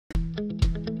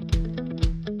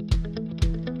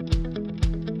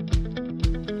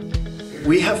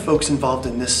We have folks involved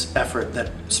in this effort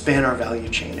that span our value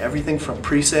chain. Everything from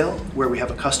pre-sale, where we have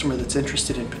a customer that's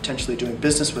interested in potentially doing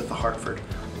business with the Hartford,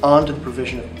 on to the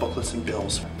provision of booklets and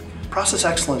bills. Process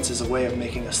excellence is a way of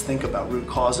making us think about root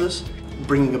causes,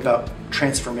 bringing about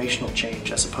transformational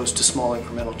change as opposed to small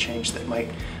incremental change that might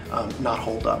not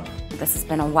hold up. This has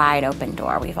been a wide open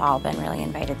door. We've all been really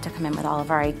invited to come in with all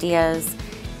of our ideas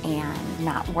and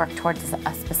not work towards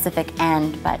a specific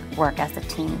end, but work as a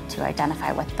team to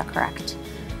identify what the correct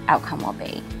outcome will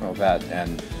be. Well, that,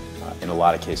 and in a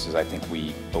lot of cases, I think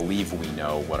we believe we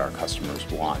know what our customers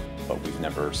want, but we've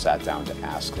never sat down to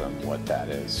ask them what that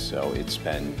is. So it's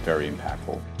been very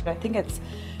impactful. I think it's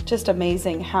just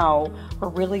amazing how we're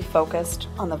really focused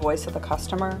on the voice of the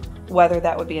customer, whether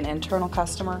that would be an internal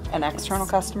customer, an external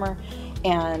customer,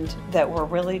 and that we're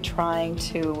really trying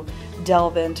to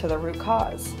delve into the root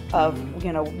cause of,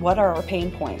 what are our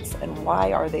pain points and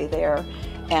why are they there,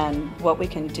 and what we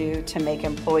can do to make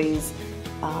employees'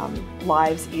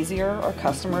 lives easier or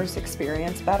customers'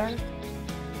 experience better.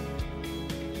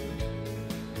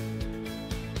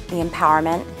 The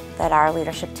empowerment that our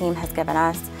leadership team has given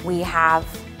us, we have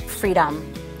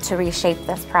freedom to reshape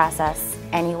this process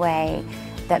any way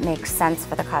that makes sense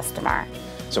for the customer.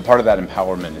 So part of that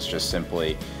empowerment is just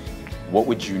simply, what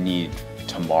would you need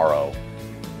tomorrow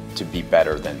to be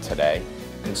better than today?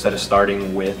 Instead of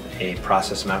starting with a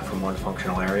process map from one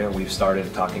functional area, we've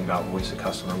started talking about voice of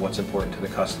customer, what's important to the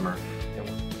customer.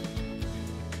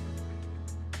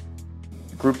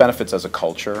 Group benefits as a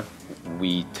culture,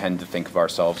 we tend to think of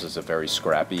ourselves as a very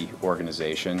scrappy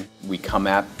organization. We come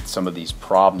at some of these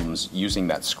problems using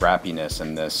that scrappiness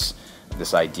and this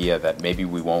idea that maybe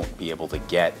we won't be able to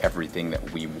get everything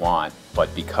that we want,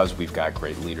 but because we've got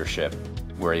great leadership,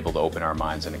 we're able to open our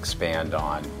minds and expand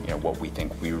on what we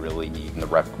think we really need and the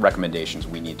recommendations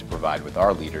we need to provide with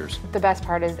our leaders. The best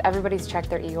part is everybody's checked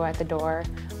their ego at the door.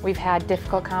 We've had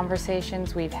difficult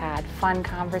conversations, we've had fun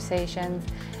conversations.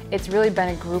 It's really been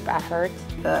a group effort.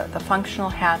 The functional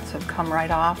hats have come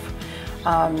right off.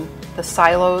 The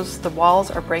silos, the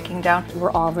walls are breaking down.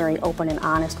 We're all very open and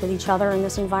honest with each other in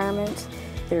this environment.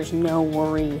 There's no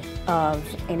worry of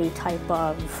any type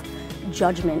of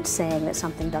judgment saying that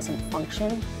something doesn't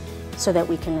function so that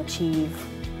we can achieve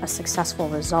a successful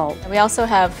result. We also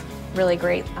have really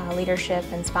great leadership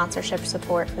and sponsorship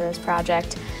support for this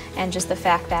project, and just the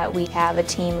fact that we have a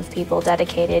team of people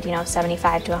dedicated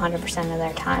 75 to 100% of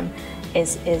their time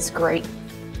is great.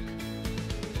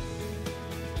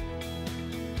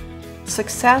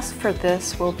 Success for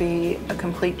this will be a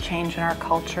complete change in our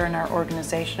culture and our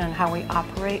organization and how we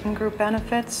operate in group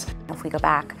benefits. If we go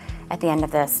back at the end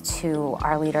of this to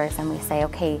our leaders and we say,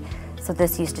 okay, so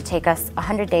this used to take us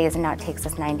 100 days and now it takes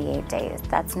us 98 days.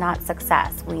 That's not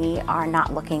success. We are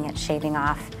not looking at shaving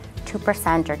off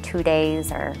 2% or 2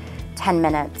 days or 10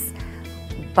 minutes,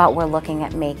 but we're looking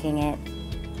at making it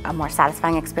a more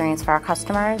satisfying experience for our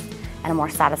customers and a more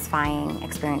satisfying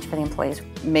experience for the employees.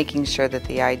 Making sure that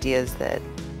the ideas that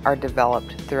are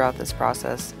developed throughout this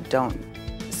process don't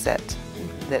sit,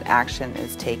 that action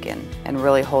is taken, and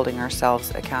really holding ourselves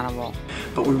accountable.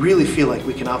 But we really feel like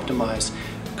we can optimize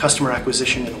customer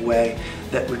acquisition in a way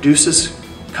that reduces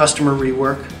customer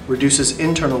rework, reduces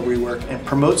internal rework, and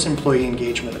promotes employee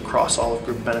engagement across all of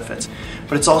group benefits.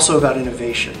 But it's also about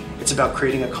innovation. It's about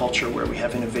creating a culture where we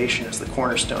have innovation as the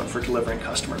cornerstone for delivering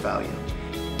customer value.